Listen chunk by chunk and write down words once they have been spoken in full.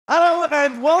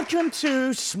and welcome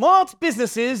to Smart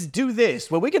Businesses Do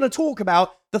This, where we're going to talk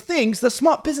about the things that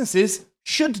smart businesses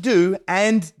should do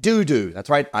and do. That's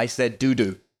right, I said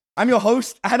do. I'm your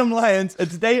host, Adam Lyons,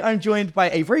 and today I'm joined by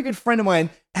a very good friend of mine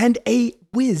and a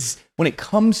whiz when it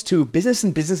comes to business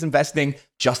and business investing,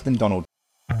 Justin Donald.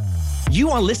 You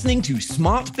are listening to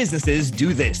Smart Businesses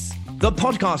Do This, the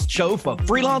podcast show for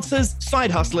freelancers,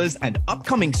 side hustlers, and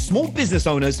upcoming small business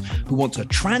owners who want to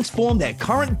transform their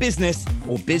current business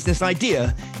or business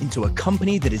idea into a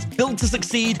company that is built to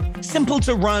succeed, simple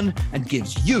to run, and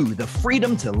gives you the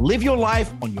freedom to live your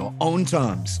life on your own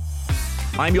terms.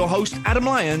 I'm your host, Adam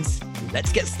Lyons.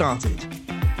 Let's get started.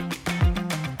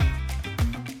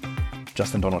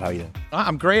 Justin Donald, how are you doing?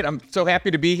 I'm great. I'm so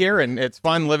happy to be here, and it's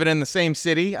fun living in the same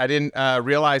city. I didn't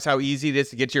realize how easy it is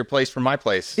to get to your place from my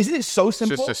place. Isn't it so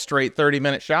simple? It's just a straight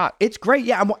 30-minute shot. It's great,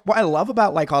 yeah. And what I love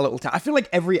about like our little town, I feel like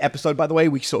every episode, by the way,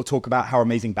 we sort of talk about how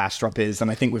amazing Bastrop is,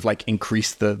 and I think we've like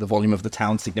increased the volume of the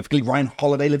town significantly. Ryan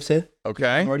Holiday lives here.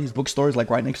 Okay. Already, his bookstore is like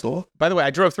right next door. By the way,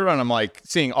 I drove through and I'm like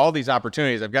seeing all these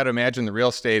opportunities. I've got to imagine the real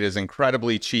estate is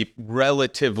incredibly cheap,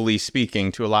 relatively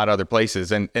speaking, to a lot of other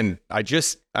places. And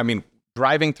I mean,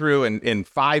 driving through and in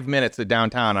 5 minutes of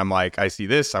downtown, I'm like, I see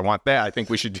this, I want that, I think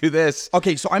we should do this.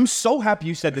 Okay, so I'm so happy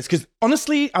you said this because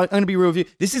honestly, I'm going to be real with you.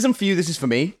 This isn't for you, this is for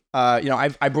me.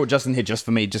 I brought Justin here just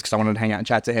for me, just because I wanted to hang out and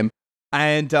chat to him.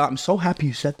 And I'm so happy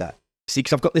you said that. See,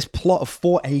 because I've got this plot of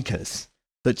 4 acres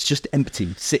that's just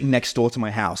empty, sitting next door to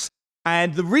my house.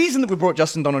 And the reason that we brought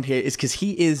Justin Donald here is because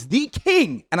he is the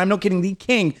king, and I'm not kidding, the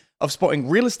king of spotting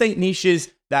real estate niches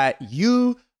that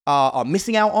you are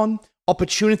missing out on,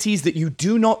 opportunities that you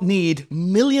do not need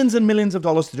millions and millions of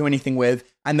dollars to do anything with,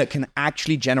 and that can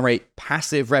actually generate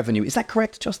passive revenue. Is that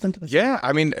correct, Justin? Yeah,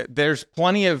 I mean, there's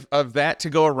plenty of that to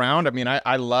go around. I mean,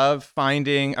 I love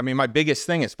finding, my biggest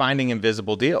thing is finding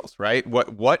invisible deals, right?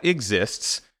 What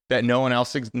exists that no one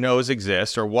else knows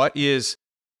exists, or what is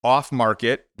off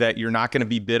market that you're not going to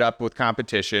be bid up with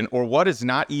competition, or what is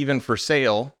not even for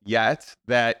sale yet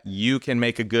that you can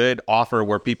make a good offer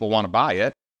where people want to buy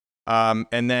it.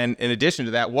 And then in addition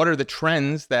to that, what are the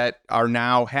trends that are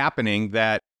now happening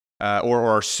that, or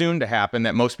are soon to happen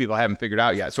that most people haven't figured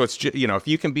out yet? So it's just, if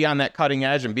you can be on that cutting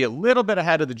edge and be a little bit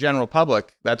ahead of the general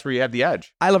public, that's where you have the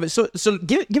edge. I love it. So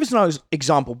give us another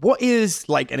example. What is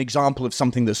like an example of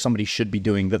something that somebody should be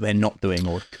doing that they're not doing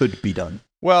or could be done?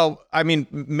 Well, I mean,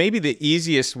 maybe the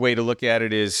easiest way to look at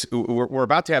it is we're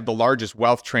about to have the largest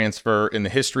wealth transfer in the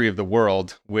history of the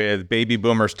world with baby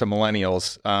boomers to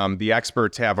millennials. The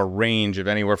experts have a range of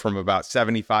anywhere from about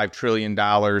 $75 trillion to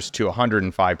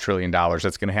 $105 trillion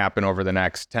that's going to happen over the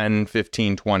next 10,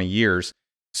 15, 20 years.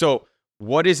 So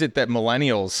what is it that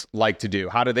millennials like to do?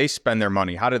 How do they spend their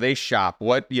money? How do they shop?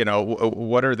 What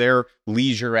are their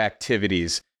leisure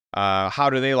activities? How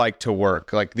do they like to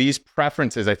work? Like these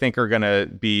preferences, I think, are going to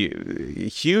be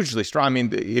hugely strong. I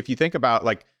mean, if you think about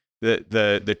like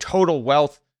the total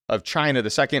wealth of China, the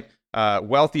second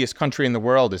wealthiest country in the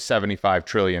world is $75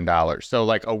 trillion. So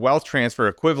like a wealth transfer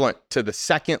equivalent to the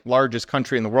second largest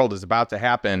country in the world is about to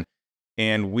happen.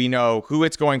 And we know who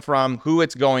it's going from, who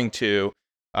it's going to.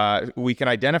 We can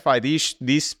identify these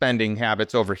spending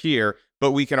habits over here,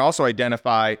 but we can also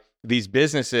identify these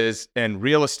businesses and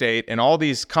real estate and all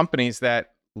these companies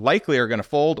that likely are going to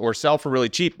fold or sell for really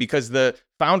cheap because the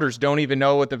founders don't even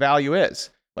know what the value is.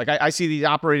 Like I see these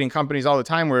operating companies all the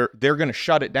time where they're going to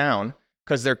shut it down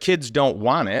because their kids don't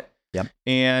want it. Yep.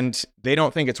 And they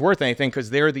don't think it's worth anything because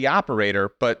they're the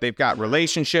operator, but they've got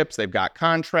relationships, they've got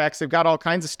contracts, they've got all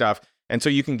kinds of stuff. And so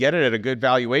you can get it at a good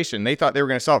valuation. They thought they were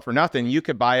going to sell it for nothing. You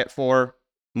could buy it for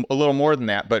a little more than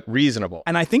that, but reasonable.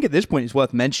 And I think at this point it's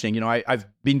worth mentioning, I've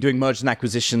been doing mergers and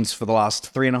acquisitions for the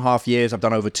last 3.5 years. I've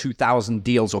done over 2,000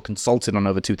 deals or consulted on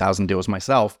over 2,000 deals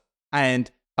myself.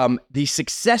 And the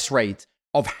success rate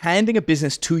of handing a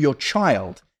business to your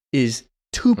child is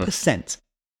 2%.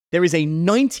 There is a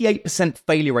 98%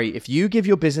 failure rate if you give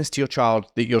your business to your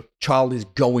child that your child is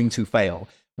going to fail,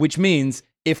 which means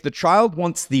if the child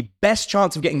wants the best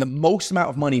chance of getting the most amount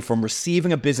of money from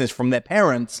receiving a business from their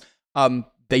parents,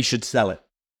 they should sell it.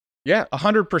 Yeah,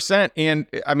 100%. And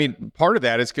I mean, part of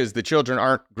that is because the children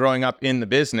aren't growing up in the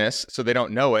business, so they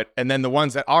don't know it. And then the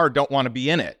ones that are don't want to be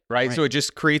in it, right? So it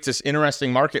just creates this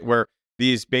interesting market where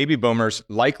these baby boomers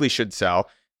likely should sell.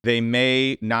 They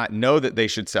may not know that they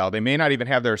should sell. They may not even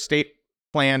have their estate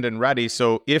planned and ready.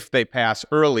 So if they pass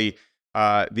early,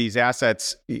 these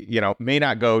assets, may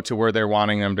not go to where they're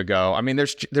wanting them to go. I mean,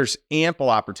 there's ample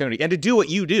opportunity, and to do what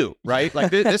you do, right?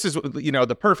 Like this is,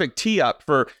 the perfect tee up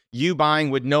for you buying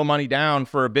with no money down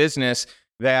for a business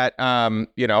that,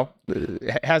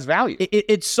 has value.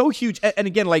 It's so huge. And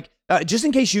again, like just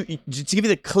in case to give you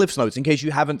the Cliff's Notes, in case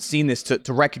you haven't seen this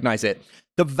to recognize it,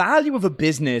 the value of a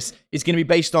business is going to be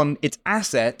based on its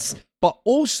assets, but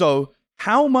also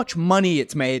how much money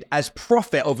it's made as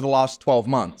profit over the last 12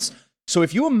 months. So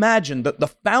if you imagine that the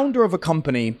founder of a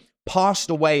company passed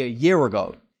away a year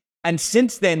ago, and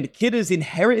since then, the kid has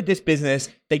inherited this business.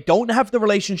 They don't have the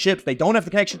relationships. They don't have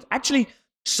the connections. Actually,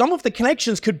 some of the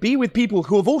connections could be with people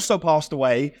who have also passed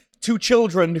away, to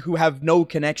children who have no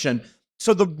connection.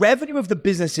 So the revenue of the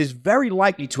business is very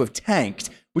likely to have tanked,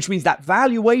 which means that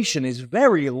valuation is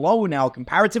very low now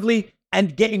comparatively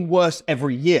and getting worse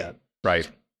every year. Right.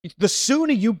 The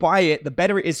sooner you buy it, the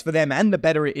better it is for them and the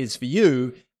better it is for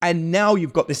you. And now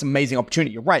you've got this amazing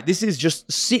opportunity. You're right. This is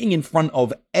just sitting in front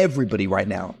of everybody right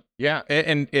now. Yeah,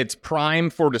 and it's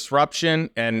prime for disruption,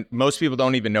 and most people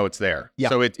don't even know it's there. Yeah.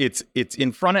 So it's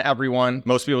in front of everyone.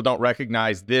 Most people don't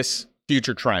recognize this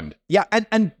future trend. Yeah,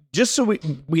 and just so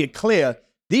we are clear,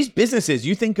 these businesses,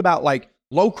 you think about like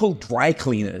local dry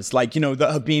cleaners, like, you know,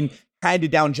 that have been handed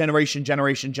down generation,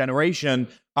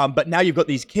 but now you've got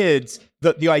these kids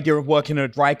that the idea of working in a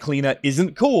dry cleaner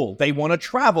isn't cool. They want to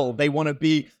travel. They want to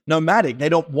be nomadic. They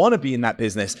don't want to be in that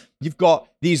business. You've got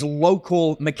these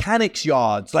local mechanics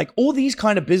yards, like all these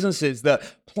kind of businesses, that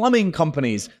plumbing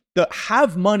companies that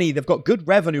have money, they've got good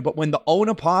revenue, but when the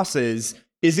owner passes,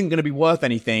 isn't going to be worth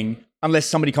anything unless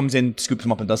somebody comes in, scoops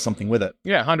them up and does something with it.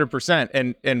 Yeah,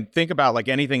 100%. And think about like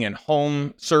anything in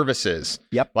home services.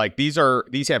 Yep. Like these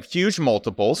have huge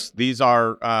multiples. These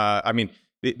are,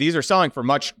 these are selling for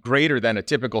much greater than a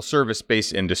typical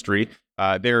service-based industry.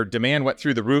 Their demand went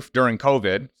through the roof during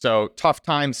COVID. So tough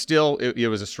times still, it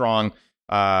was a strong,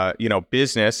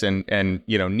 business and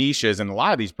niches. And a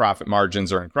lot of these profit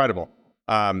margins are incredible.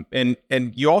 And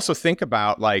you also think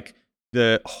about like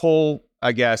the whole,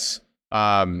 I guess,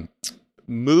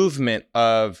 movement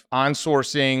of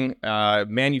onsourcing,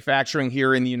 manufacturing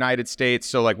here in the United States.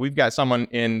 So like we've got someone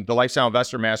in the Lifestyle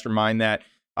Investor Mastermind that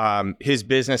his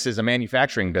business is a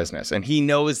manufacturing business, and he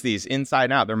knows these inside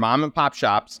and out. They're mom and pop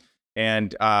shops.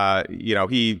 And,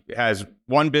 he has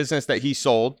one business that he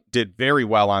sold, did very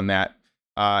well on that,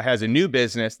 has a new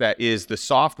business that is the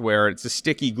software. It's a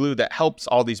sticky glue that helps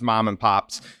all these mom and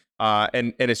pops.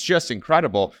 And it's just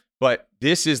incredible. But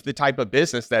this is the type of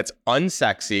business that's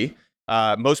unsexy.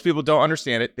 Most people don't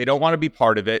understand it. They don't want to be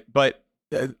part of it. But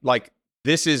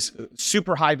this is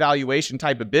super high valuation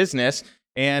type of business.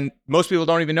 And most people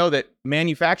don't even know that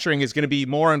manufacturing is going to be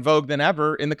more in vogue than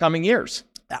ever in the coming years.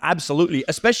 Absolutely.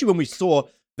 Especially when we saw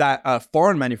that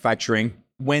foreign manufacturing,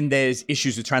 when there's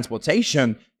issues with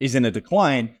transportation, is in a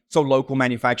decline. So local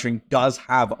manufacturing does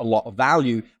have a lot of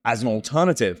value as an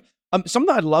alternative.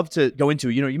 Something I'd love to go into,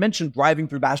 you mentioned driving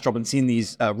through Bastrop and seeing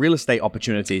these real estate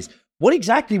opportunities. What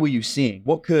exactly were you seeing?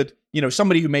 What could,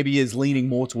 somebody who maybe is leaning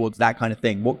more towards that kind of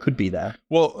thing, what could be there?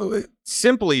 Well,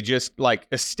 simply just like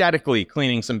aesthetically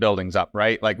cleaning some buildings up,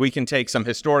 right? Like we can take some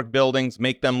historic buildings,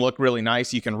 make them look really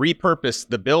nice. You can repurpose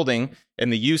the building,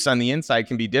 and the use on the inside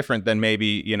can be different than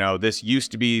maybe, this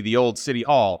used to be the old city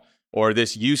hall, or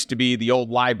this used to be the old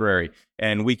library,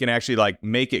 and we can actually like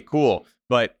make it cool.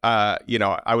 But, I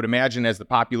would imagine as the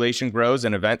population grows,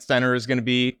 an event center is going to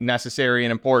be necessary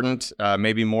and important,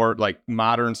 maybe more like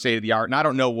modern state of the art. And I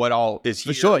don't know what all is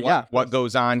here, for sure, what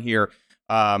goes on here.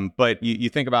 But you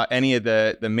think about any of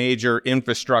the major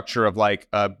infrastructure of like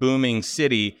a booming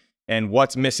city and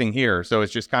what's missing here. So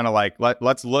it's just kind of like,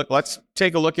 let's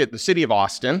take a look at the city of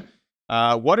Austin.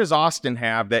 What does Austin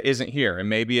have that isn't here? And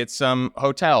maybe it's some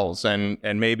hotels, and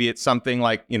maybe it's something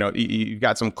like, you've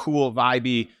got some cool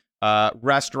vibey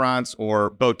restaurants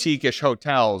or boutique-ish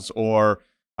hotels, or,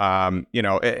 and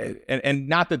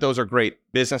not that those are great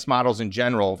business models in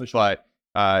general, but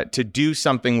to do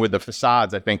something with the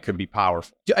facades, I think could be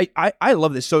powerful. I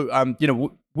love this. So,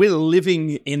 we're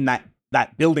living in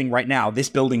that building right now, this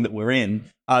building that we're in.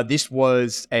 This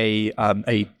was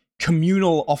a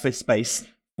communal office space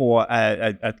for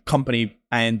a company.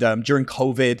 And during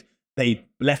COVID, they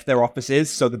left their offices,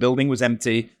 so the building was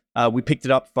empty. We picked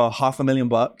it up for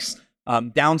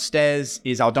 $500,000. Downstairs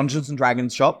is our Dungeons and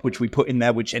Dragons shop, which we put in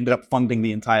there, which ended up funding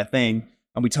the entire thing.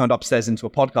 And we turned upstairs into a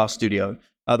podcast studio.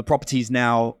 The property's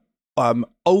now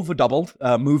over doubled,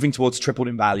 moving towards tripled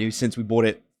in value since we bought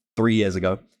it 3 years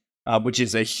ago, which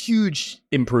is a huge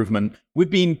improvement. We've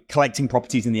been collecting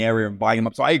properties in the area and buying them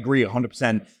up. So I agree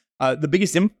 100%. The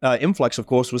biggest influx, of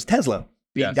course, was Tesla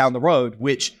being down the road,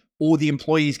 which all the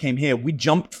employees came here. We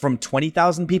jumped from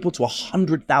 20,000 people to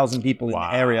 100,000 people in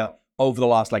the area over the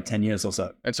last 10 years or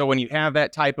so. And so when you have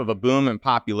that type of a boom in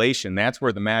population, that's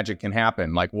where the magic can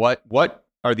happen. Like what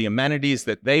are the amenities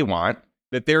that they want?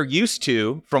 that they're used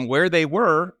to from where they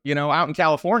were, out in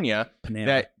California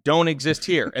that don't exist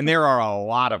here. And there are a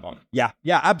lot of them. Yeah,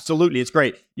 absolutely. It's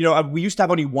great. We used to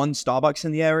have only one Starbucks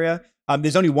in the area.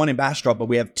 There's only one in Bastrop, but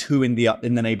we have two in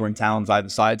the neighboring towns either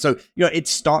side. So, it's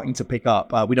starting to pick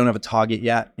up. We don't have a Target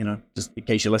yet, just in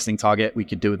case you're listening, Target, we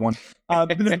could do with one. But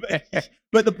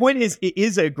the point is, it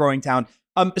is a growing town.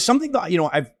 Something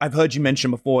that, I've heard you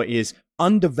mention before is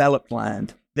undeveloped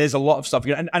land. There's a lot of stuff,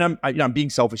 and I'm being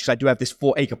selfish because I do have this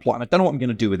 4-acre plot, and I don't know what I'm going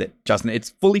to do with it, Justin. It's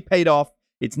fully paid off.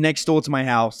 It's next door to my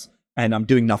house, and I'm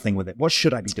doing nothing with it. What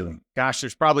should I be doing? Gosh,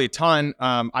 there's probably a ton.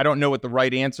 I don't know what the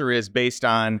right answer is based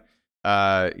on,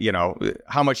 how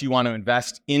much you want to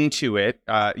invest into it.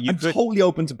 I'm totally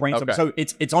open to brainstorming. Okay. So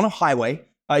it's on a highway.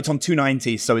 It's on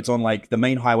 290, so it's on like the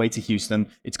main highway to Houston.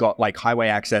 It's got like highway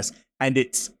access, and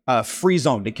it's free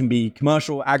zoned. It can be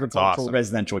commercial, agricultural, awesome.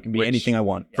 residential. It can be anything I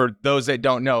want. For those that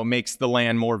don't know, makes the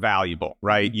land more valuable,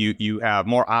 right? You have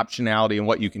more optionality in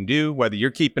what you can do, whether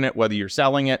you're keeping it, whether you're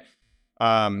selling it.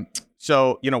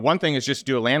 So, one thing is just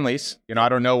do a land lease. I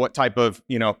don't know what type of,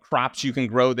 crops you can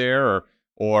grow there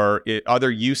or other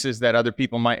uses that other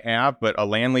people might have, but a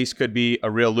land lease could be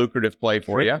a real lucrative play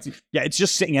for you. Yeah, it's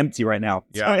just sitting empty right now.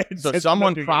 Yeah. So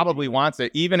someone probably wants it,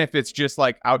 even if it's just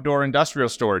like outdoor industrial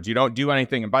storage. You don't do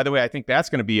anything. And by the way, I think that's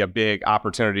going to be a big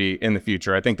opportunity in the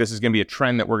future. I think this is going to be a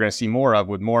trend that we're going to see more of,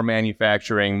 with more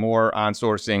manufacturing, more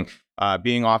on-sourcing,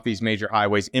 being off these major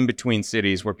highways in between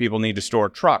cities where people need to store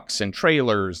trucks and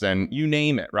trailers and you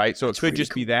name it, right? So it could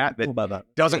just be that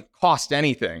doesn't cost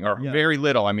anything or very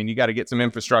little. I mean, you got to get some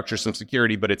infrastructure, some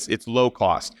security, but it's low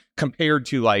cost compared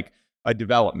to like a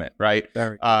development, right?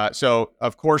 So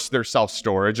of course there's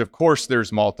self-storage. Of course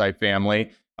there's multifamily.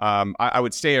 I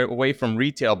would stay away from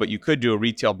retail, but you could do a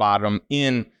retail bottom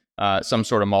in some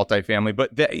sort of multifamily.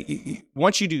 But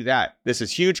once you do that, this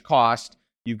is huge cost.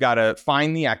 You've got to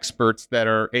find the experts that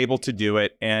are able to do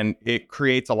it, and it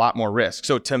creates a lot more risk.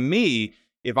 So to me,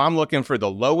 if I'm looking for the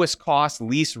lowest cost,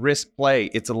 least risk play,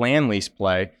 it's a land lease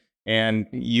play, and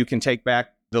you can take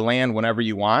back the land whenever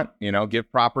you want,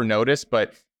 give proper notice,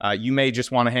 but you may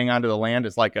just want to hang on to the land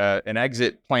as like an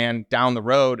exit plan down the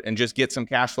road and just get some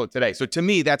cash flow today. So to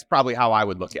me, that's probably how I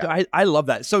would look at it. I love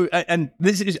that. So, and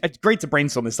it's great to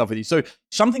brainstorm this stuff with you. So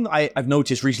something that I've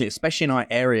noticed recently, especially in our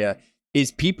area, is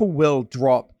people will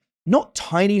drop not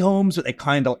tiny homes,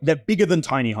 but they're bigger than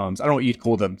tiny homes. I don't know what you'd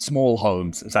call them, small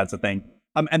homes, if that's a thing.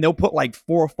 And they'll put like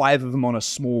 4 or 5 of them on a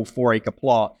small 4-acre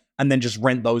plot and then just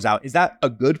rent those out. Is that a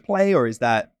good play, or is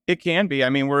that? It can be. I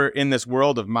mean, we're in this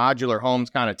world of modular homes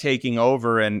kind of taking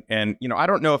over, and I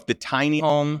don't know if the tiny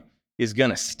home is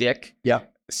going to stick. Yeah.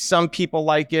 Some people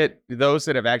like it. Those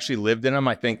that have actually lived in them,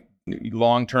 I think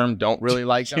long term don't really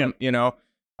like them,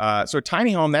 So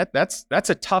tiny home, that's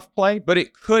a tough play, but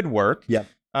it could work. Yeah.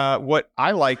 What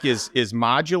I like is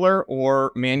modular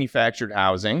or manufactured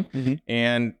housing. Mm-hmm.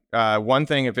 And one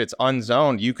thing, if it's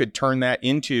unzoned, you could turn that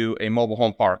into a mobile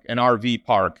home park, an RV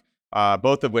park,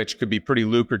 both of which could be pretty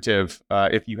lucrative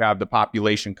if you have the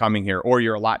population coming here, or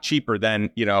you're a lot cheaper than,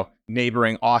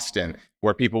 neighboring Austin,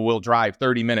 where people will drive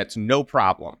 30 minutes, no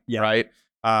problem. Yeah. Right.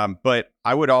 But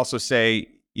I would also say,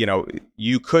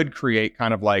 you could create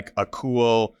kind of like a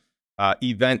cool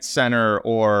event center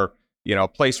or,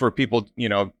 place where people,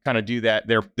 kind of do that,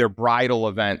 their bridal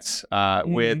events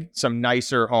with some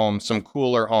nicer homes, some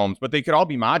cooler homes, but they could all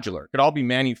be modular, could all be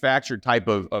manufactured type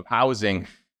of housing.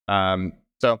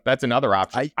 So that's another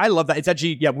option. I love that. It's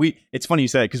actually, it's funny you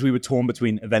say it, because we were torn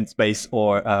between event space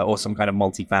or some kind of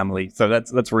multifamily. So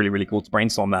that's really, really cool to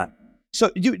brainstorm that. So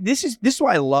this is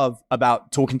what I love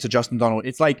about talking to Justin Donald.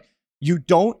 It's like, you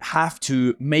don't have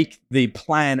to make the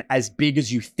plan as big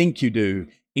as you think you do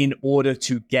in order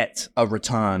to get a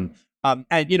return.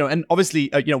 And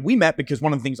obviously, we met because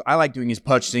one of the things I like doing is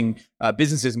purchasing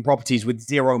businesses and properties with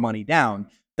zero money down.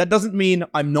 That doesn't mean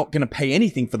I'm not going to pay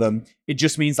anything for them. It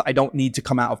just means that I don't need to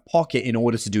come out of pocket in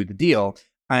order to do the deal.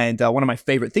 And one of my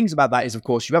favorite things about that is, of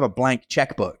course, you have a blank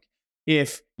checkbook.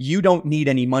 If you don't need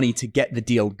any money to get the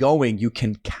deal going, you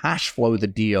can cash flow the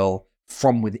deal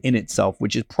from within itself,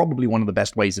 which is probably one of the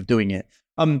best ways of doing it.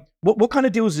 What kind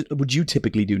of deals would you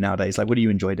typically do nowadays? Like, what do you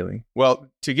enjoy doing? Well,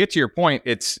 to get to your point,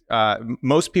 it's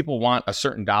most people want a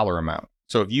certain dollar amount.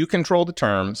 So if you control the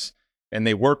terms and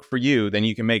they work for you, then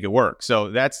you can make it work.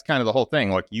 So that's kind of the whole thing.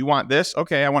 Like, you want this?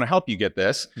 Okay, I want to help you get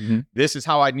this. Mm-hmm. This is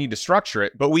how I need to structure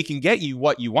it, but we can get you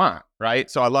what you want, right?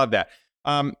 So I love that.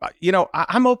 I'm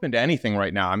open to anything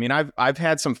right now. I mean, I've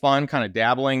had some fun kind of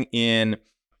dabbling in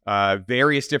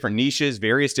various different niches,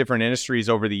 various different industries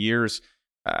over the years.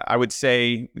 I would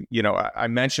say, I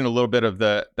mentioned a little bit of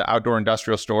the outdoor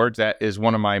industrial storage. That is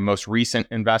one of my most recent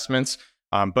investments.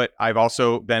 But I've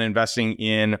also been investing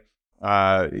in,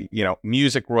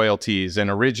 music royalties and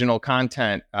original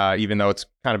content, even though it's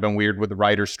kind of been weird with the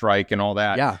writer's strike and all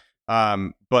that. Yeah.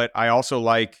 But I also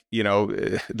like,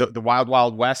 the wild,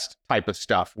 wild west type of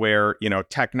stuff where,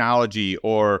 technology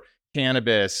or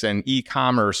cannabis and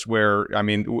e-commerce where,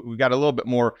 we got a little bit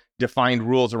more defined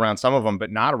rules around some of them,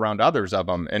 but not around others of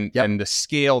them. And the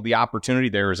scale, the opportunity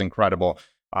there is incredible.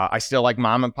 I still like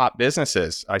mom and pop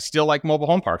businesses. I still like mobile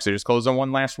home parks. I just closed on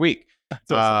one last week.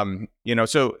 Awesome.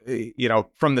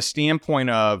 From the standpoint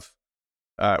of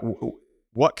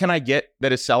what can I get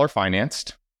that is seller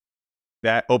financed?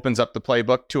 That opens up the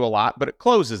playbook to a lot, but it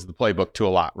closes the playbook to a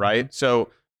lot, right? So,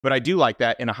 but I do like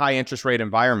that in a high interest rate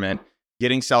environment,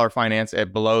 getting seller finance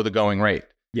at below the going rate.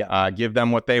 Yeah. Give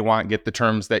them what they want, get the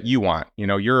terms that you want.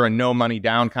 You're a no money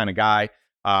down kind of guy.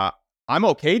 I'm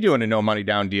okay doing a no money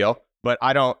down deal, but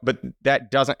that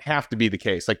doesn't have to be the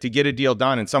case. Like to get a deal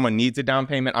done and someone needs a down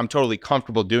payment, I'm totally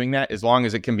comfortable doing that as long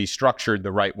as it can be structured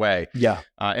the right way. Yeah.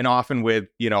 And often with,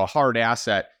 a hard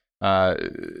asset,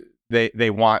 they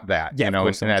want that,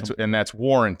 and that's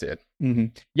warranted. Mm-hmm.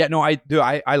 Yeah, no, I do.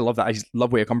 I love that. I just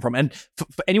love where you come from. And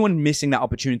for anyone missing that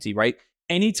opportunity, right?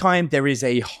 Anytime there is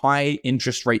a high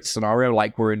interest rate scenario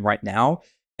like we're in right now,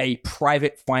 a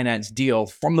private finance deal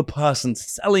from the person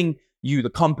selling you the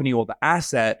company or the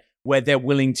asset where they're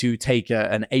willing to take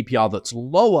an APR that's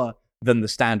lower than the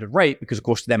standard rate, because of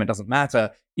course to them it doesn't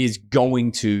matter, is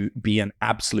going to be an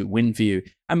absolute win for you.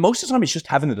 And most of the time it's just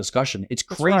having the discussion. It's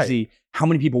crazy how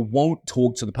many people won't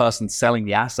talk to the person selling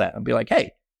the asset and be like,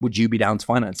 hey, would you be down to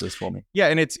finance this for me? Yeah,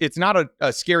 and it's not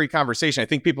a scary conversation. I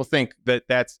think people think that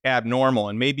that's abnormal,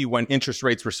 and maybe when interest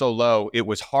rates were so low, it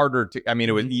was harder to.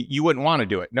 It was you wouldn't want to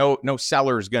do it. No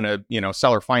seller's gonna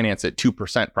seller finance at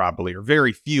 2% probably, or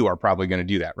very few are probably going to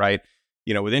do that, right?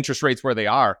 With interest rates where they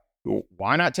are,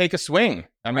 why not take a swing?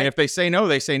 If they say no,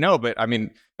 they say no. But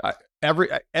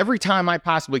every time I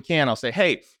possibly can, I'll say,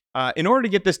 hey. In order to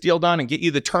get this deal done and get you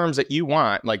the terms that you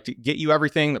want, like to get you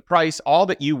everything, the price, all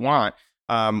that you want.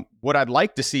 What I'd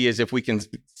like to see is if we can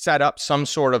set up some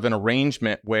sort of an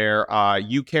arrangement where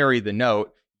you carry the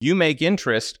note, you make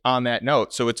interest on that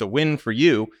note. So it's a win for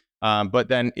you, but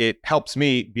then it helps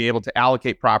me be able to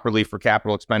allocate properly for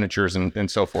capital expenditures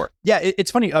and so forth. Yeah,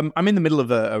 it's funny. I'm in the middle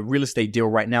of a real estate deal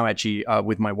right now, actually,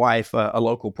 with my wife, a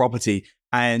local property.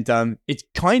 And it's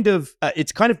kind of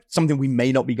something we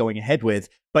may not be going ahead with,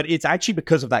 but it's actually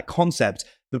because of that concept.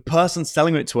 The person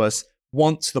selling it to us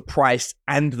wants the price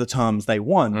and the terms they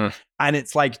want. And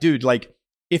it's like, dude,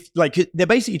 if they're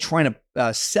basically trying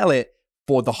to sell it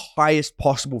for the highest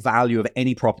possible value of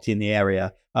any property in the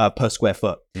area per square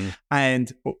foot.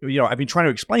 And, I've been trying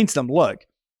to explain to them, look,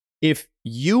 if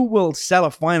you will seller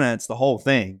finance the whole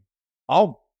thing,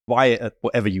 I'll buy it at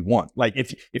whatever you want. Like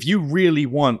if you really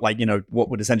want, what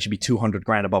would essentially be 200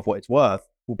 grand above what it's worth,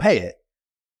 we'll pay it.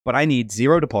 But I need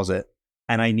zero deposit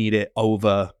and I need it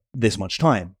over this much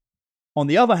time. On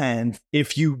the other hand,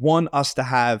 if you want us to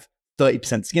have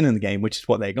 30% skin in the game, which is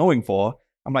what they're going for,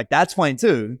 I'm like, that's fine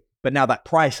too. But now that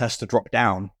price has to drop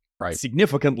down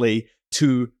significantly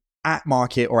to at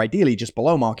market, or ideally just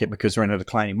below market, because we're in a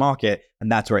declining market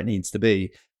and that's where it needs to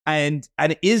be. And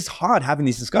it is hard having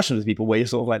these discussions with people where you're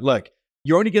sort of like, look,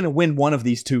 you're only going to win one of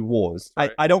these two wars.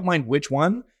 Right. I don't mind which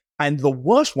one. And the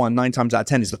worst one, 9 times out of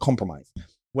 10, is the compromise,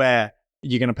 where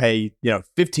you're going to pay,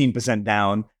 15%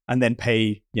 down and then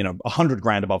pay, 100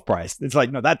 grand above price. It's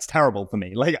like, no, that's terrible for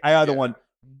me. Like I either want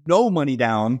no money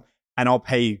down and I'll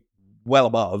pay well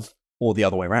above, or the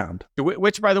other way around.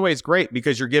 Which, by the way, is great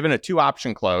because you're given a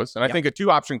 2-option close. And I think a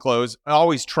 2-option close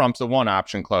always trumps a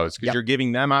 1-option close because you're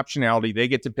giving them optionality. They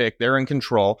get to pick. They're in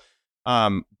control.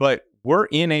 But we're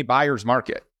in a buyer's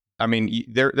market.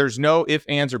 There's no ifs,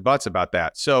 ands, or buts about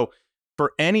that. So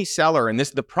for any seller, and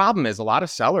the problem is a lot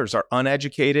of sellers are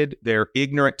uneducated. They're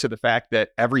ignorant to the fact that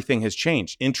everything has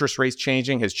changed. Interest rates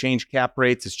changing, has changed cap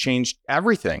rates, has changed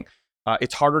everything.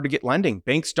 It's harder to get lending.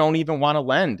 Banks don't even want to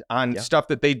lend on stuff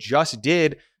that they just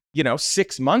did,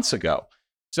 6 months ago.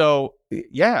 So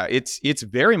yeah, it's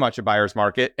very much a buyer's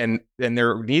market. And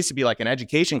there needs to be like an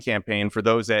education campaign for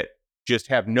those that just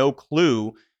have no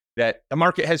clue that the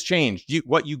market has changed.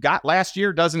 What you got last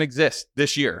year doesn't exist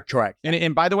this year. Correct.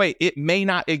 And by the way, it may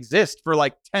not exist for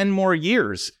like 10 more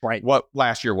years, right? What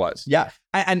last year was. Yeah.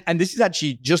 And this is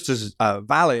actually just as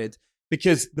valid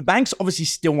because the banks obviously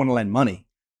still want to lend money,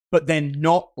 but they're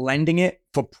not lending it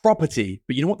for property.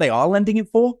 But you know what they are lending it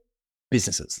for?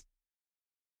 Businesses.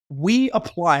 We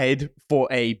applied for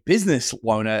a business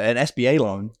loan, an SBA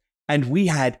loan, and we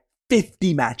had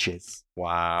 50 matches.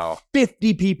 Wow.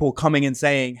 50 people coming and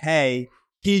saying, hey,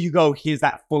 here you go. Here's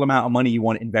that full amount of money you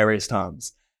want in various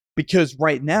terms. because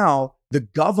right now the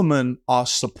government are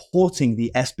supporting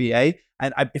the SBA.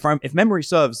 And if memory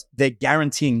serves, they're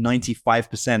guaranteeing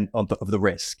 95% of the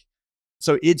risk.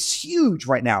 So it's huge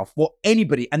right now for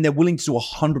anybody, and they're willing to do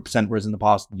 100%, whereas in the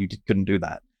past you couldn't do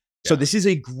that. Yeah. So this is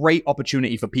a great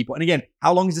opportunity for people. And again,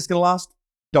 how long is this going to last?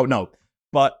 Don't know.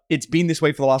 But it's been this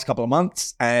way for the last couple of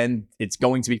months, and it's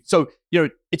going to be. So,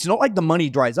 it's not like the money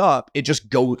dries up. It just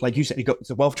goes, like you said, it's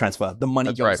a wealth transfer. The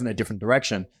money goes in a different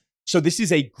direction. So this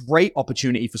is a great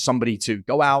opportunity for somebody to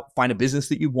go out, find a business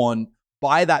that you want,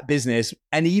 buy that business.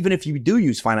 And even if you do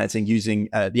use financing, using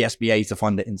the SBA to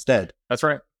fund it instead. That's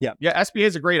right. Yeah. Yeah. SBA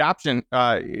is a great option.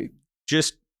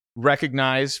 Just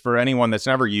recognize, for anyone that's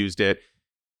never used it,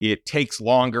 it takes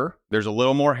longer. There's a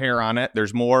little more hair on it.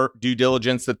 There's more due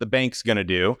diligence that the bank's going to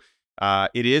do.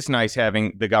 It is nice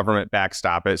having the government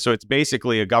backstop it. So it's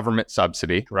basically a government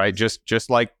subsidy, right? Just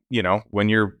like, when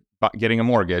you're getting a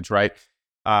mortgage, right?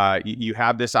 You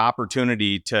have this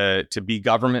opportunity to be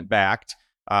government backed.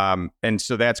 And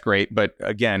so that's great. But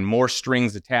again, more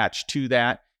strings attached to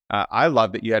that. I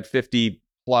love that you had 50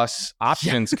 plus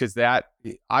options, because that,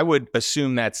 I would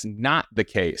assume that's not the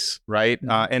case, right?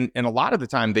 And a lot of the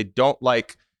time they don't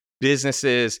like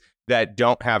businesses that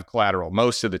don't have collateral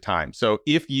most of the time. So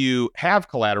if you have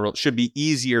collateral, it should be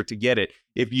easier to get it.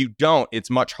 If you don't, it's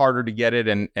much harder to get it,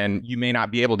 and you may not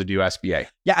be able to do SBA.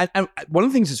 Yeah, and one of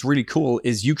the things that's really cool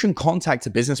is you can contact a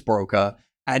business broker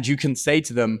and you can say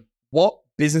to them, what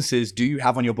businesses do you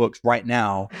have on your books right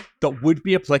now that would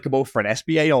be applicable for an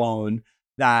SBA loan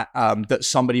that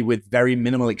somebody with very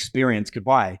minimal experience could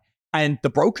buy? And the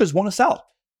brokers want to sell.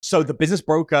 So the business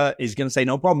broker is going to say,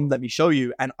 no problem, let me show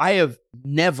you. And I have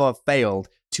never failed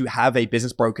to have a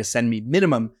business broker send me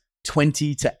minimum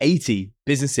 20 to 80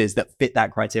 businesses that fit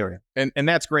that criteria. And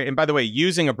that's great. And by the way,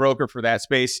 using a broker for that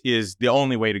space is the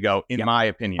only way to go, in my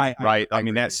opinion, right? I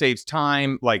mean, that saves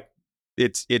time. Like,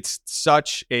 it's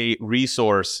such a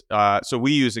resource. So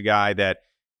we use a guy that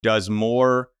does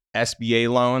more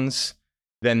SBA loans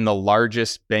than the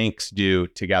largest banks do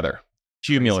together,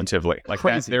 cumulatively. Like,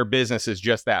 that, their business is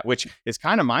just that, which is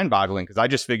kind of mind-boggling, because I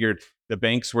just figured the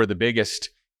banks were the biggest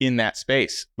in that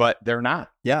space, but they're not.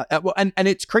 Yeah. Well, and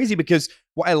it's crazy, because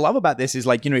what I love about this is,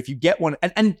 like, if you get one,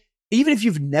 and even if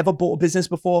you've never bought a business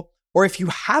before, or if you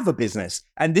have a business,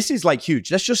 and this is like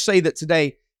huge, let's just say that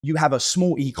today you have a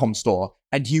small e-com store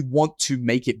and you want to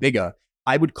make it bigger.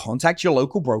 I would contact your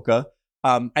local broker,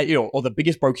 or the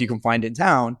biggest broker you can find in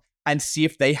town, and see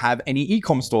if they have any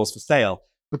e-com stores for sale.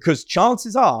 Because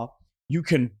chances are you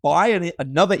can buy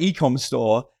another e-com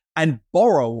store and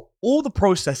borrow all the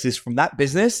processes from that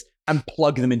business and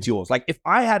plug them into yours. Like, if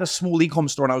I had a small e-com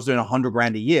store and I was doing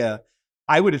 $100,000 a year,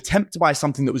 I would attempt to buy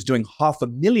something that was doing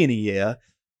 $500,000 a year,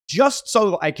 just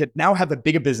so that I could now have a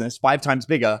bigger business, 5 times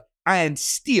bigger, and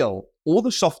steal all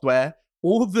the software,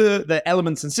 all of the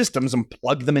elements and systems, and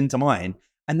plug them into mine.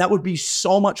 And that would be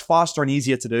so much faster and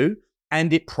easier to do.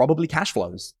 And it probably cash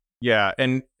flows. Yeah.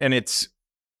 And it's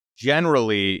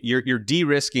generally, you're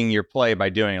de-risking your play by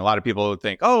doing it. A lot of people would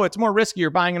think, oh, it's more risky, you're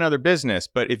buying another business.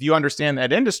 But if you understand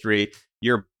that industry,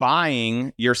 you're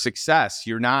buying your success.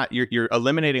 You're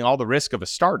eliminating all the risk of a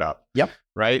startup. Yep.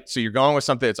 Right. So you're going with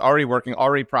something that's already working,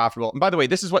 already profitable. And by the way,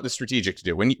 this is what the strategics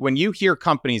do. When you hear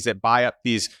companies that buy up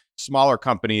these smaller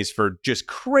companies for just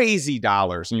crazy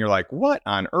dollars, and you're like, what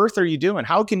on earth are you doing?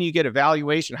 How can you get a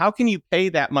valuation? How can you pay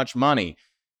that much money?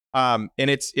 And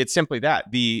it's simply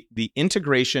that the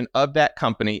integration of that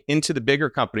company into the bigger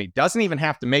company doesn't even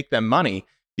have to make them money,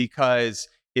 because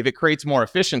if it creates more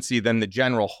efficiency than the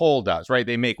general whole does, right?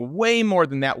 They make way more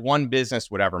than that one business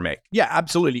would ever make. Yeah,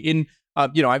 absolutely.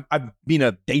 I've been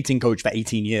a dating coach for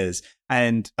 18 years,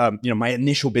 and my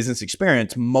initial business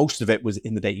experience, most of it was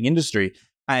in the dating industry.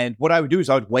 And what I would do is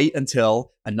I would wait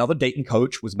until another dating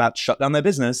coach was about to shut down their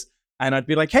business, and I'd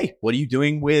be like, hey, what are you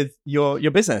doing with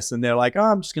your business? And they're like, oh,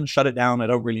 I'm just going to shut it down. I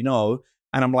don't really know.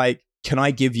 And I'm like, can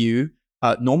I give you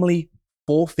normally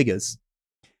 4 figures,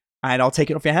 and I'll take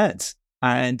it off your hands?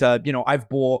 And, I've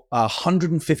bought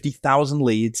 150,000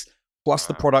 leads plus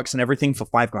the products and everything for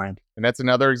 $5,000. And that's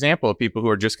another example of people who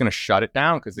are just going to shut it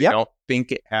down because they don't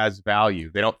think it has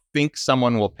value. They don't think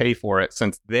someone will pay for it,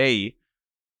 since they,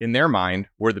 in their mind,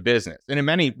 were the business. And in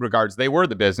many regards, they were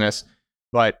the business.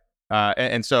 But,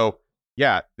 and so,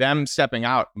 yeah, them stepping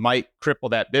out might cripple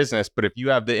that business. But if you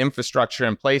have the infrastructure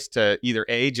in place to either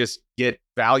A, just get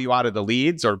value out of the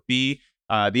leads, or B,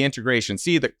 the integration,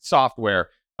 C, the software,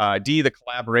 D, the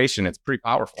collaboration, it's pretty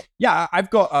powerful. Yeah,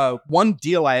 I've got one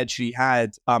deal I actually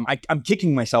had. I'm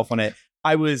kicking myself on it.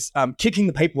 I was kicking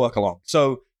the paperwork along.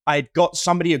 So I got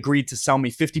somebody agreed to sell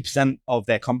me 50% of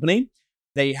their company.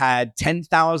 They had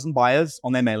 10,000 buyers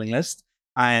on their mailing list.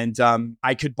 and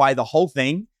I could buy the whole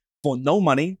thing for no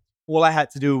money. All I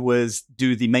had to do was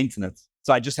do the maintenance.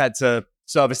 So I just had to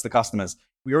service the customers.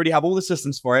 We already have all the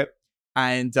systems for it.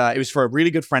 And it was for a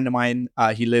really good friend of mine.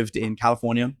 He lived in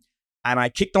California. And I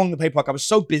kicked on the paperwork. I was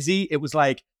so busy. It was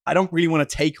like, I don't really want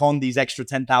to take on these extra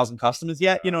 10,000 customers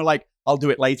yet. You know, like, I'll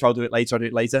do it later. I'll do it later.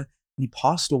 And he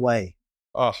passed away.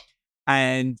 Oh,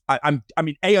 And I'm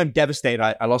devastated.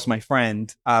 I lost my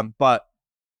friend. But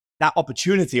that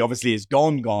opportunity obviously is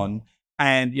gone.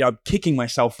 And, I'm kicking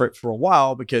myself for it for a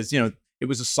while because, it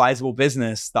was a sizable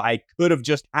business that I could have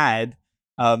just had.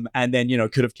 And then,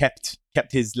 could have kept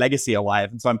his legacy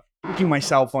alive. And so I'm kicking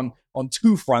myself on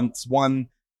two fronts. One,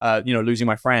 losing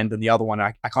my friend, and the other one,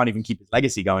 I can't even keep his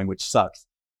legacy going, which sucks.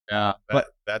 yeah,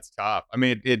 that's tough. I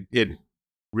mean, it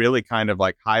really kind of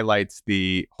like highlights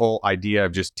the whole idea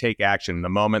of just take action the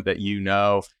moment that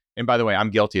and by the way, I'm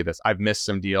guilty of this. I've missed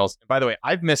some deals. And by the way,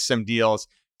 I've missed some deals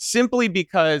simply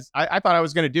because I thought I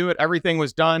was going to do it. Everything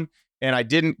was done. And I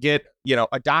didn't get,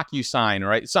 a DocuSign,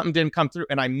 right? Something didn't come through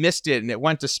and I missed it and it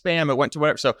went to spam, it went to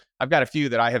whatever. So I've got a few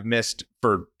that I have missed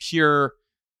for pure,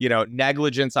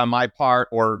 negligence on my part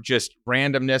or just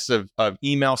randomness of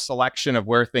email selection of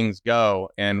where things go.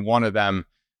 And one of them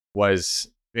was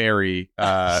very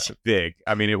big.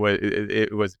 I mean,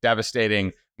 it was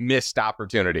devastating missed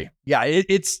opportunity. Yeah, it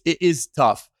is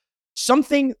tough.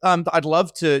 Something that I'd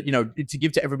love to, to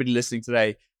give to everybody listening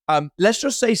today. Let's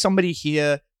just say somebody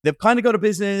here, they've kind of got a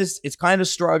business, it's kind of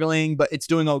struggling, but it's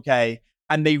doing okay.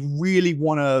 And they really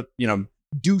want to,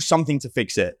 do something to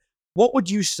fix it. What would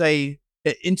you say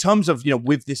in terms of,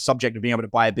 with this subject of being able to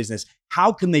buy a business,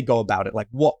 how can they go about it? Like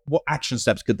what action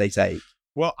steps could they take?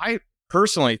 Well, I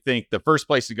personally think the first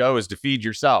place to go is to feed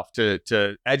yourself,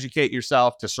 to educate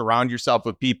yourself, to surround yourself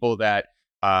with people that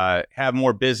have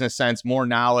more business sense, more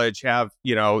knowledge, have,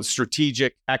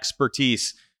 strategic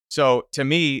expertise. So to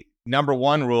me, number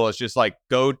one rule is just like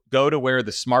go to where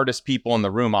the smartest people in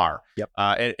the room are. Yep.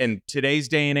 And today's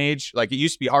day and age, like it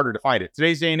used to be harder to find it.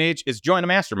 Today's day and age is join a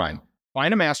mastermind.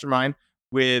 Find a mastermind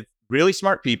with really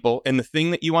smart people and the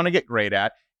thing that you want to get great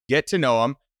at, get to know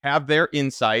them, have their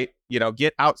insight,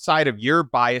 get outside of your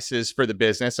biases for the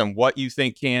business and what you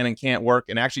think can and can't work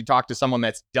and actually talk to someone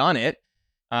that's done it.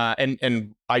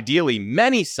 And ideally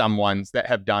many someones that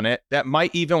have done it that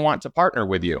might even want to partner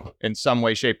with you in some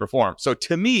way, shape, or form. So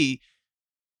to me,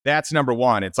 that's number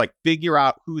one. It's like figure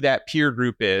out who that peer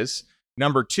group is.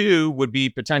 Number two would be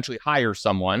potentially hire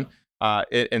someone.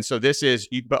 And so this is,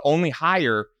 but only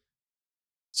hire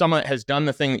someone that has done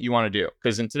the thing that you want to do.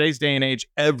 Because in today's day and age,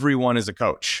 everyone is a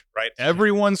coach, right?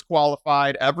 Everyone's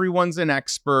qualified. Everyone's an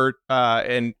expert.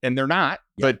 And they're not,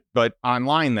 but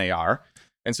online they are.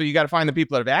 And so you got to find the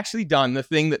people that have actually done the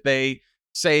thing that they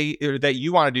say or that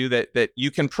you want to do that you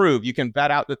can prove, you can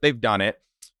vet out that they've done it.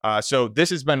 So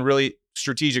this has been really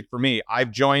strategic for me.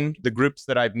 I've joined the groups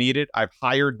that I've needed. I've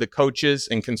hired the coaches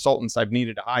and consultants I've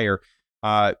needed to hire.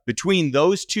 Between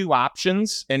those two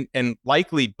options and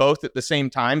likely both at the same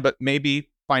time, but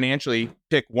maybe financially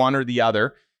pick one or the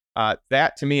other,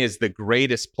 that to me is the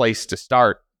greatest place to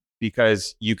start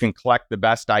because you can collect the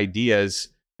best ideas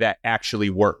that actually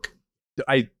work.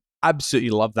 I absolutely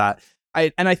love that.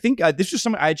 I think this was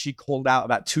something I actually called out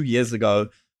about 2 years ago,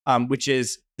 which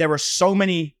is there are so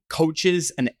many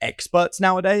coaches and experts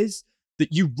nowadays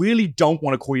that you really don't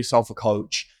want to call yourself a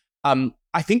coach.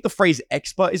 I think the phrase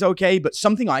expert is okay, but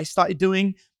something I started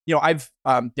doing,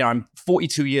 I'm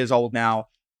 42 years old now.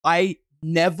 I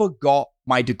never got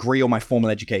my degree or my formal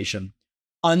education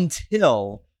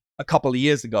until a couple of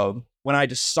years ago when I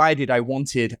decided I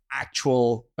wanted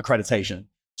actual accreditation.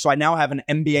 So I now have an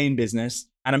MBA in business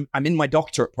and I'm in my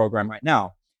doctorate program right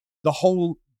now. The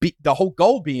whole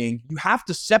goal being you have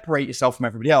to separate yourself from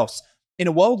everybody else. In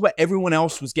a world where everyone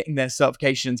else was getting their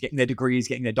certifications, getting their degrees,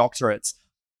 getting their doctorates,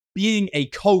 being a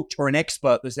coach or an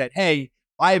expert that said, hey,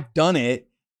 I've done it,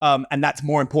 and that's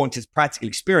more important as practical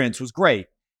experience was great.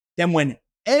 Then when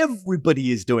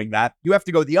everybody is doing that, you have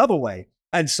to go the other way.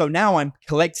 And so now I'm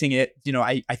collecting it.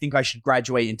 I think I should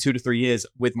graduate in 2 to 3 years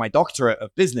with my doctorate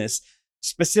of business,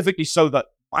 specifically so that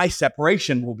my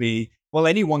separation will be, well,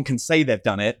 anyone can say they've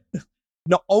done it.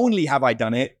 Not only have I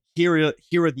done it, here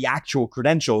are the actual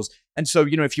credentials. And so,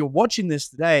 if you're watching this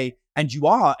today and you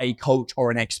are a coach or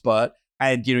an expert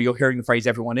and, you're hearing the phrase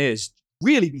everyone is,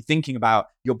 really be thinking about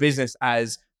your business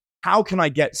as how can I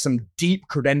get some deep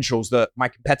credentials that my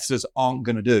competitors aren't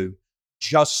going to do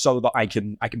just so that I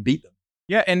can beat them.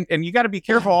 Yeah. And you got to be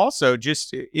careful also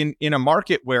just in a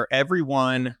market where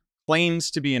everyone claims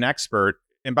to be an expert.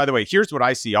 And by the way, here's what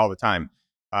I see all the time.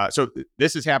 So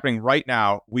this is happening right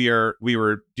now. We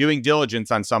were doing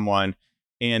diligence on someone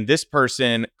And this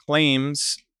person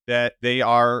claims that they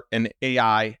are an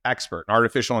AI expert, an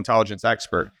artificial intelligence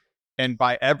expert. And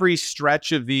by every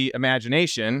stretch of the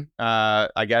imagination,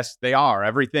 I guess they are.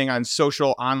 Everything on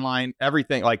social, online,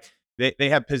 everything, like they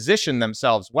have positioned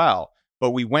themselves well.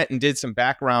 But we went and did some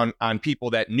background on people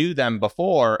that knew them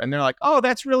before, and they're like, "Oh,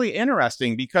 that's really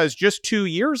interesting because just 2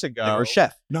 years ago, They were a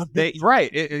chef.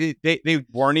 they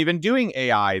weren't even doing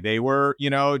AI. They were,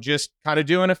 just kind of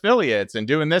doing affiliates and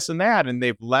doing this and that, and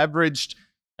they've leveraged,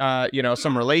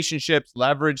 some relationships,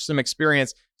 leveraged some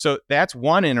experience. So that's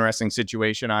one interesting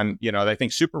situation on, I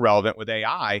think super relevant with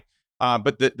AI.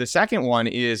 But the second one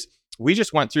is, we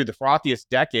just went through the frothiest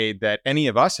decade that any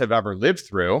of us have ever lived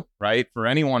through, right? For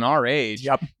anyone our age,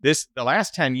 Yep. the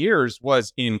last 10 years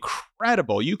was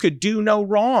incredible. You could do no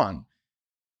wrong.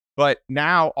 But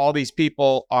now all these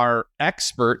people are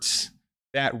experts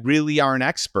that really aren't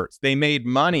experts. They made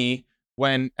money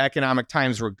when economic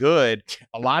times were good.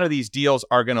 A lot of these deals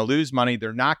are going to lose money.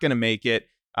 They're not going to make it.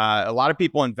 A lot of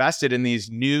people invested in these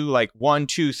new, like 1,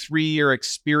 2, 3 year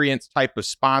experience type of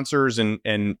sponsors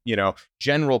and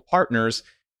general partners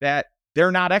that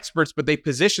they're not experts, but they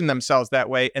position themselves that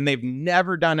way, and they've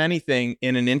never done anything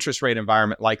in an interest rate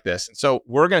environment like this. And so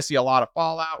we're going to see a lot of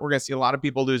fallout. We're going to see a lot of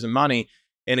people losing money.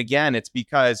 And again, it's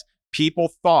because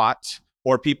people thought,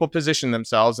 or people positioned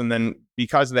themselves, and then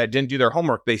because of that didn't do their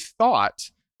homework. They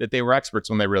thought that they were experts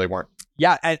when they really weren't.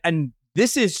 Yeah, and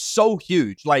this is so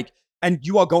huge. And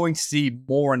you are going to see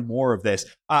more and more of this.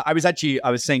 I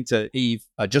was saying to Eve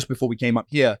just before we came up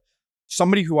here,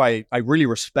 somebody who I really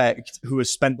respect, who has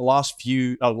spent the last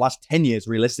 10 years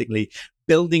realistically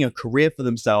building a career for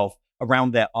themselves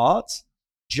around their art,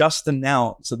 just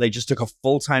announced that they just took a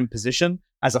full-time position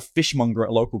as a fishmonger at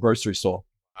a local grocery store.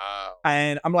 Wow.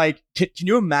 And I'm like, can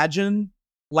you imagine?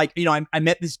 I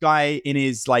met this guy in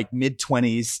his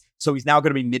mid-20s, so he's now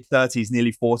going to be mid-30s,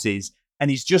 nearly 40s.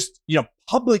 And he's just,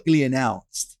 publicly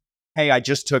announced, hey, I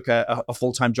just took a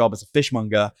full-time job as a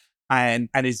fishmonger, and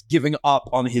is giving up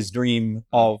on his dream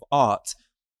of art.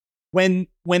 When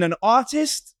an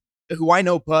artist who I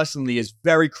know personally is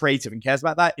very creative and cares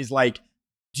about that is like,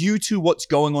 due to what's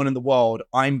going on in the world,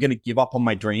 I'm going to give up on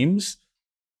my dreams.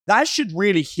 That should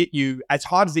really hit you as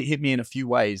hard as it hit me in a few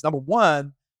ways. Number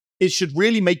one, it should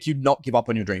really make you not give up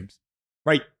on your dreams,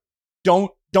 right?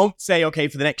 Don't say, okay,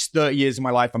 for the next 30 years of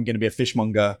my life, I'm going to be a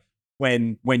fishmonger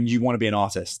when you want to be an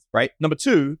artist, right? Number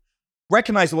two,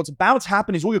 recognize that what's about to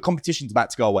happen is all your competition's about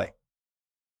to go away,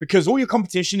 because all your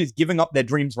competition is giving up their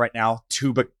dreams right now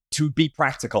to be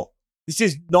practical. This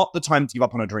is not the time to give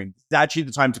up on a dream. It's actually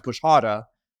the time to push harder.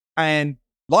 And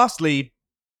lastly,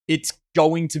 it's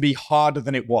going to be harder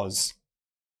than it was.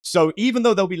 So even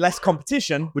though there'll be less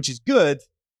competition, which is good,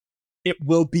 it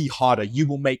will be harder. You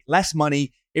will make less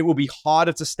money. It will be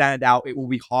harder to stand out. It will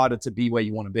be harder to be where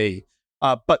you want to be.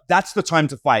 But that's the time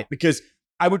to fight, because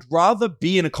I would rather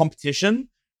be in a competition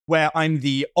where I'm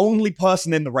the only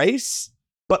person in the race,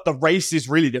 but the race is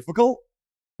really difficult,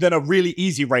 than a really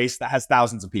easy race that has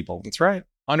thousands of people. That's right.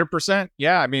 100%.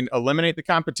 Yeah. I mean, eliminate the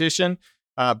competition.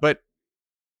 But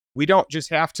we don't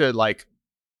just have to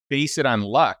base it on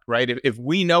luck, right? If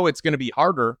we know it's going to be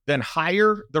harder, then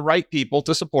hire the right people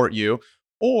to support you.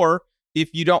 Or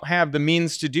if you don't have the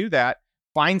means to do that,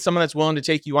 find someone that's willing to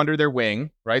take you under their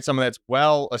wing, right? Someone that's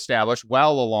well established,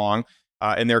 well along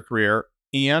in their career,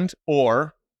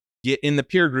 or get in the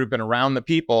peer group and around the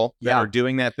people that are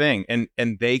doing that thing,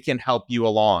 and they can help you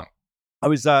along. I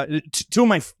was two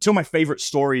of my favorite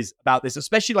stories about this,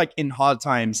 especially in hard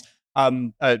times,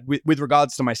 with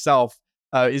regards to myself,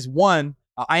 is one,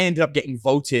 I ended up getting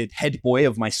voted head boy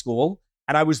of my school.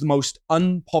 And I was the most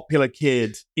unpopular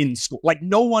kid in school.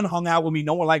 No one hung out with me.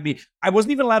 No one liked me. I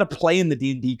wasn't even allowed to play in the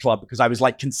D&D club because I was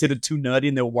considered too nerdy,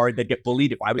 and they were worried they'd get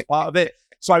bullied if I was part of it.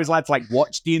 So I was allowed to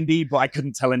watch D&D, but I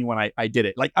couldn't tell anyone I did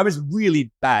it. I was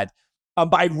really bad.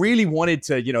 But I really wanted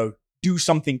to, do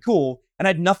something cool, and I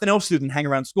had nothing else to do than hang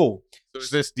around school. So is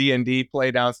this D&D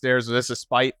play downstairs? Is this a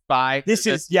spite buy? This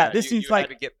is you had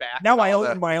to get back now I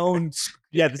own my own.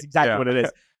 Yeah, that's exactly what it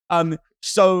is.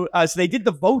 So they did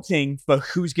the voting for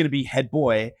who's going to be head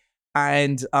boy,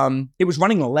 and it was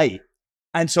running late,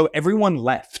 and so everyone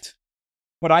left.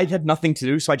 But I had nothing to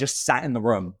do, so I just sat in the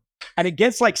room. And it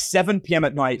gets 7 p.m.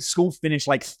 at night. School finished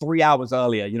 3 hours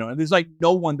earlier, and there's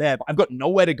no one there. But I've got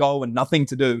nowhere to go and nothing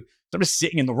to do, so I'm just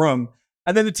sitting in the room.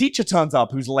 And then the teacher turns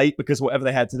up, who's late because of whatever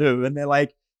they had to do, and they're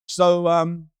like, "So, are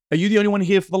you the only one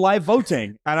here for the live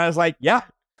voting?" And I was like, "Yeah."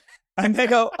 And they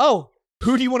go, "Oh,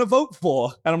 who do you want to vote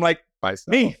for?" And I'm like,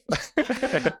 Myself. "Me."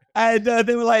 And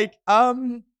they were like,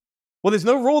 "Well, there's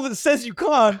no rule that says you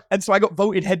can't." And so I got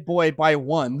voted head boy by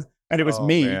 1, and it was Oh,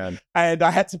 me. man. And I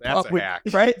had to put That's up a with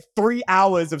hack. 3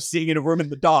 hours of sitting in a room in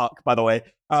the dark, by the way.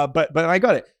 But I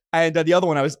got it. And the other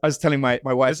one, I was telling my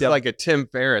wife, This is like a Tim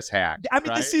Ferriss hack. I mean,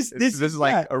 right? this is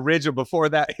like original before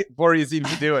he's even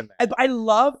doing that. And I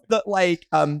love that, like,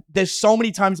 there's so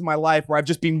many times in my life where I've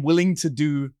just been willing to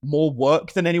do more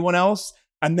work than anyone else,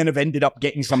 and then have ended up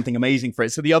getting something amazing for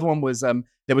it. So the other one was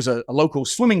there was a local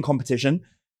swimming competition,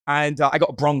 and I got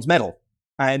a bronze medal.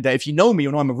 And if you know me,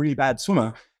 you know I'm a really bad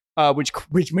swimmer,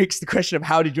 which makes the question of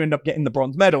how did you end up getting the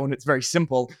bronze medal? And it's very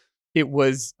simple. It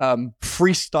was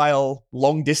freestyle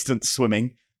long distance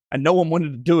swimming, and no one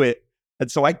wanted to do it. And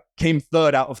so I came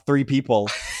third out of 3 people.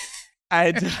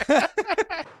 And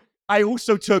I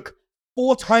also took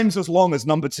 4 times as long as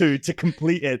number 2 to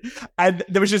complete it. And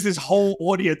there was just this whole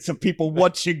audience of people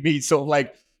watching me sort of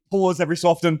like pause every so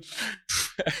often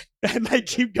and like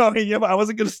keep going. Yeah, but I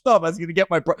wasn't going to stop. I was going to get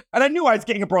and I knew I was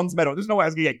getting a bronze medal. There's no way I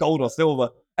was going to get gold or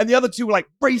silver. And the other 2 were like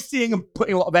racing and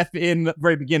putting a lot of effort in at the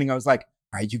very beginning. I was like,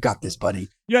 all right, you got this, buddy.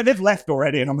 You know, they've left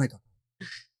already. And I'm like,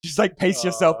 just like pace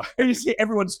yourself. And you see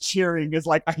everyone's cheering as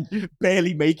like I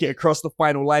barely make it across the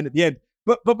final line at the end.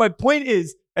 But my point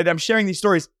is, and I'm sharing these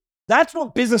stories, that's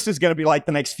what business is going to be like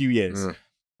the next few years.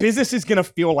 Business is going to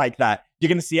feel like that. You're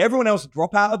going to see everyone else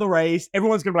drop out of the race.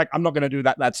 Everyone's going to be like, I'm not going to do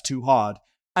that. That's too hard.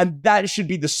 And that should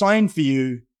be the sign for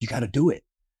you. You got to do it.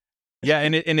 Yeah,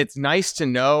 and it's nice to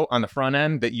know on the front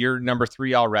end that you're number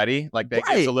 3 already. Like that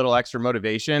gives a little extra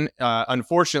motivation.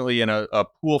 Unfortunately, in a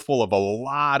pool full of a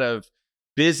lot of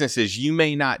businesses, you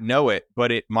may not know it,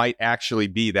 but it might actually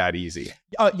be that easy.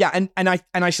 Yeah, and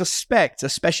I suspect,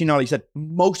 especially now, you said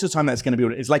most of the time that's going to be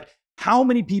what it is. Like, how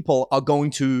many people are going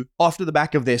to, after the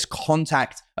back of this,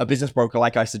 contact a business broker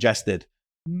like I suggested?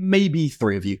 Maybe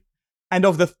 3 of you. And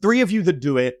of the 3 of you that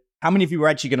do it, how many of you are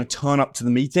actually going to turn up to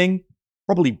the meeting?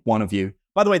 Probably 1 of you.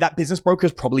 By the way, that business broker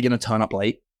is probably going to turn up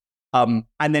late. And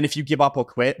then if you give up or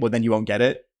quit, well, then you won't get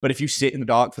it. But if you sit in the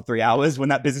dark for 3 hours, when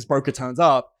that business broker turns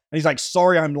up and he's like,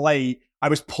 sorry, I'm late, I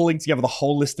was pulling together the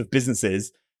whole list of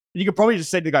businesses. You could probably just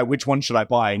say to the guy, which one should I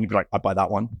buy? And you'd be like, I'd buy that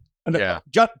one. And then,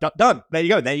 done. There you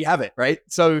go. There you have it, right?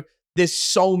 So there's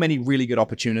so many really good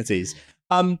opportunities.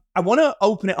 I want to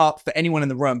open it up for anyone in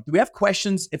the room. Do we have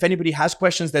questions? If anybody has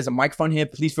questions, there's a microphone here.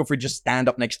 Please feel free to just stand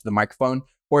up next to the microphone.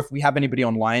 Or if we have anybody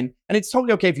online, and it's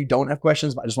totally okay if you don't have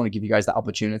questions, but I just want to give you guys that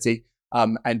opportunity.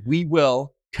 And we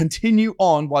will continue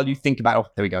on while you think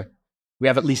about, there we go. We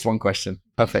have at least 1 question.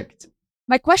 Perfect.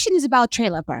 My question is about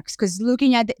trailer parks, because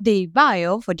looking at the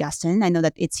bio for Justin, I know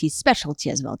that it's his specialty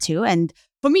as well too. And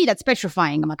for me, that's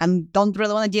petrifying. I'm like, I don't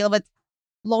really want to deal with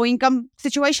low income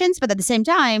situations, but at the same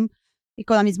time, the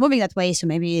economy is moving that way. So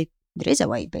maybe there is a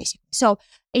way, basically. So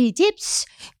any tips,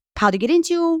 how to get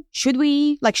into? Should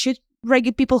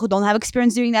regular people who don't have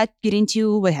experience doing that get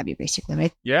into? What have you, basically,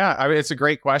 right? Yeah, I mean, it's a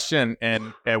great question.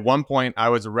 And at one point, I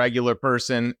was a regular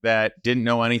person that didn't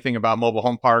know anything about mobile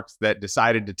home parks that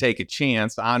decided to take a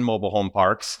chance on mobile home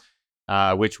parks,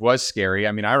 which was scary.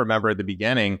 I mean, I remember at the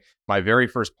beginning, my very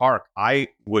first park, I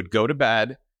would go to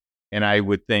bed and I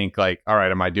would think like, all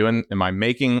right, am I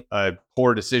making a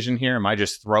poor decision here? Am I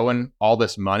just throwing all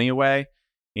this money away?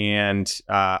 And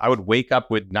I would wake up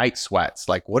with night sweats.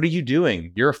 Like, what are you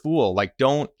doing? You're a fool. Like,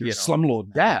 don't. You're a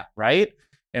slumlord. Yeah, right.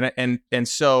 And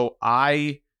so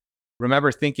I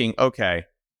remember thinking, okay,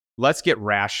 let's get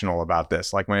rational about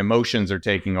this. Like, my emotions are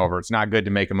taking over. It's not good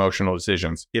to make emotional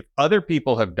decisions. If other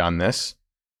people have done this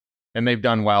and they've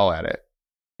done well at it,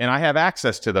 and I have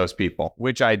access to those people,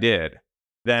 which I did,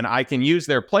 then I can use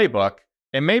their playbook.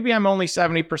 And maybe I'm only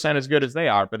 70% as good as they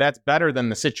are, but that's better than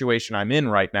the situation I'm in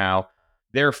right now.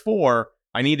 Therefore,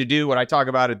 I need to do what I talk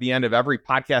about at the end of every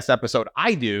podcast episode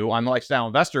I do on the Lifestyle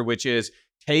Investor, which is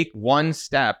take 1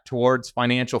 step towards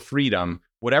financial freedom.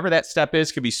 Whatever that step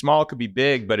is, could be small, could be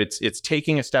big, but it's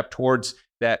taking a step towards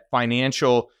that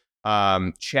financial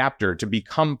chapter to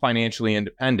become financially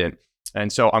independent.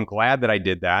 And so I'm glad that I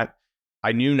did that.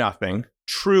 I knew nothing,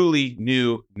 truly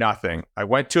knew nothing. I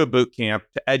went to a boot camp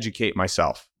to educate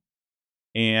myself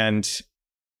and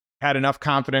had enough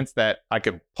confidence that I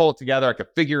could pull it together. I could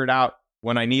figure it out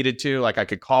when I needed to. Like, I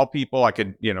could call people,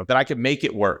 that I could make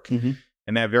it work. Mm-hmm.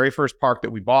 And that very first park that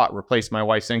we bought replaced my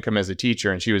wife's income as a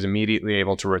teacher, and she was immediately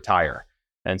able to retire.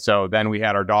 And so then we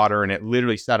had our daughter, and it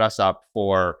literally set us up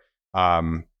for,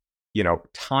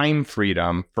 time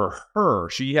freedom for her.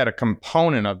 She had a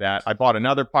component of that. I bought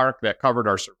another park that covered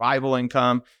our survival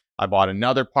income. I bought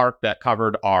another park that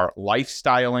covered our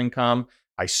lifestyle income.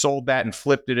 I sold that and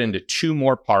flipped it into 2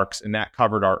 more parks, and that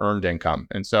covered our earned income.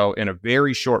 And so in a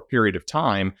very short period of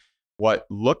time, what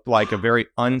looked like a very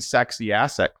unsexy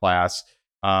asset class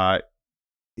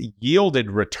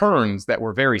yielded returns that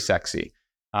were very sexy.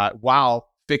 while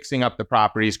fixing up the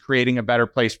properties, creating a better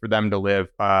place for them to live,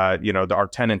 our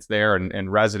tenants there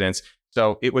and residents.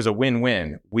 So it was a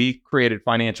win-win. We created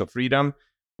financial freedom.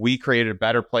 We created a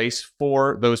better place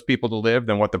for those people to live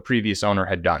than what the previous owner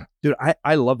had done. Dude,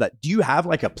 I love that. Do you have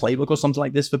like a playbook or something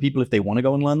like this for people if they want to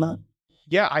go and learn that?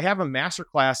 Yeah, I have a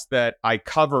masterclass that I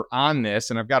cover on this,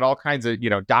 and I've got all kinds of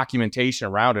documentation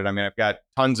around it. I mean, I've got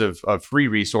tons of free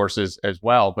resources as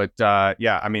well. But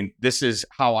this is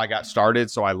how I got started,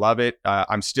 so I love it.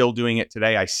 I'm still doing it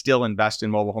today. I still invest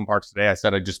in mobile home parks today. I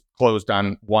said I just closed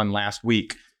on one last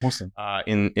week. Awesome.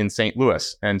 In St.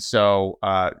 Louis, and so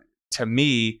to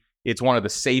me, it's one of the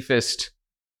safest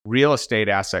real estate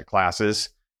asset classes.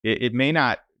 It may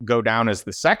not go down as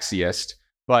the sexiest,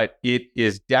 but it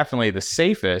is definitely the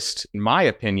safest, in my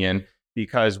opinion,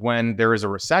 because when there is a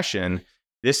recession,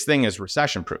 this thing is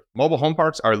recession proof. Mobile home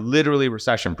parks are literally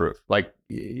recession proof. Like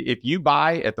if you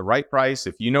buy at the right price,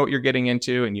 if you know what you're getting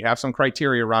into and you have some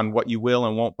criteria around what you will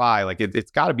and won't buy, like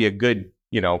it's got to be a good,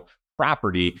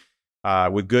 property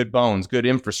with good bones, good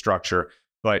infrastructure.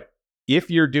 But if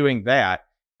you're doing that,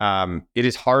 it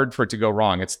is hard for it to go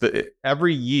wrong.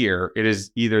 Every year it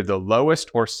is either the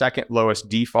lowest or second lowest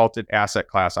defaulted asset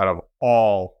class out of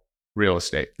all real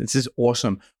estate. This is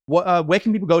awesome. Where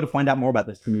can people go to find out more about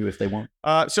this from you if they want?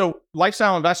 So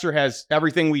Lifestyle Investor has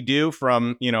everything we do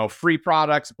from, free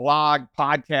products, blog,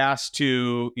 podcast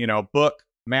to, book,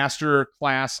 master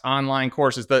class, online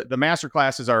courses. The master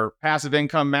classes are passive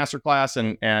income master class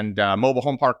and mobile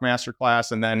home park master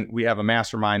class. And then we have a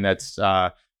mastermind that's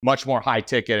much more high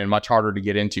ticket and much harder to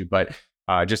get into, but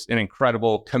just an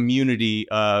incredible community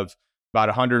of about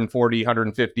 140,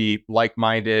 150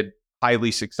 like-minded,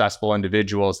 highly successful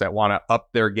individuals that want to up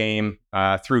their game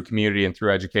through community and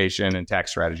through education and tax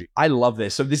strategy. I love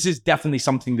this. So this is definitely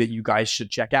something that you guys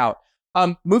should check out.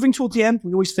 Moving towards the end,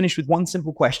 we always finish with one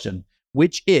simple question,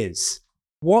 which is,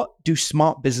 what do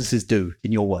smart businesses do,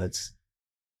 in your words?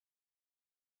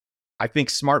 I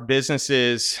think smart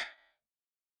businesses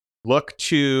look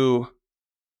to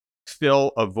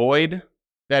fill a void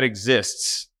that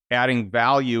exists, adding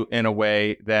value in a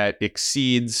way that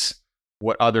exceeds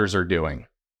what others are doing.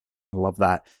 I love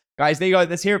that. Guys, there you go.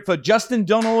 Let's hear it for Justin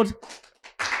Donald.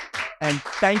 And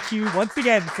thank you once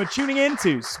again for tuning in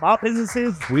to Smart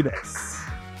Businesses with us.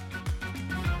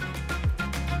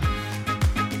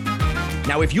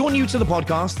 Now, if you're new to the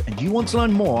podcast and you want to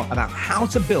learn more about how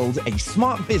to build a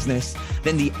smart business,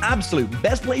 then the absolute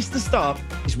best place to start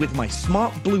is with my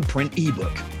Smart Blueprint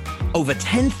ebook. Over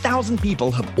 10,000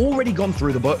 people have already gone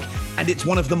through the book, and it's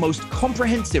one of the most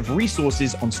comprehensive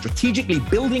resources on strategically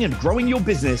building and growing your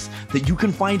business that you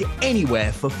can find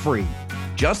anywhere for free.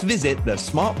 Just visit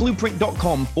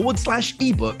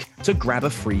thesmartblueprint.com/ebook to grab a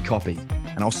free copy.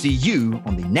 And I'll see you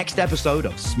on the next episode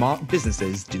of Smart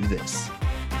Businesses Do This.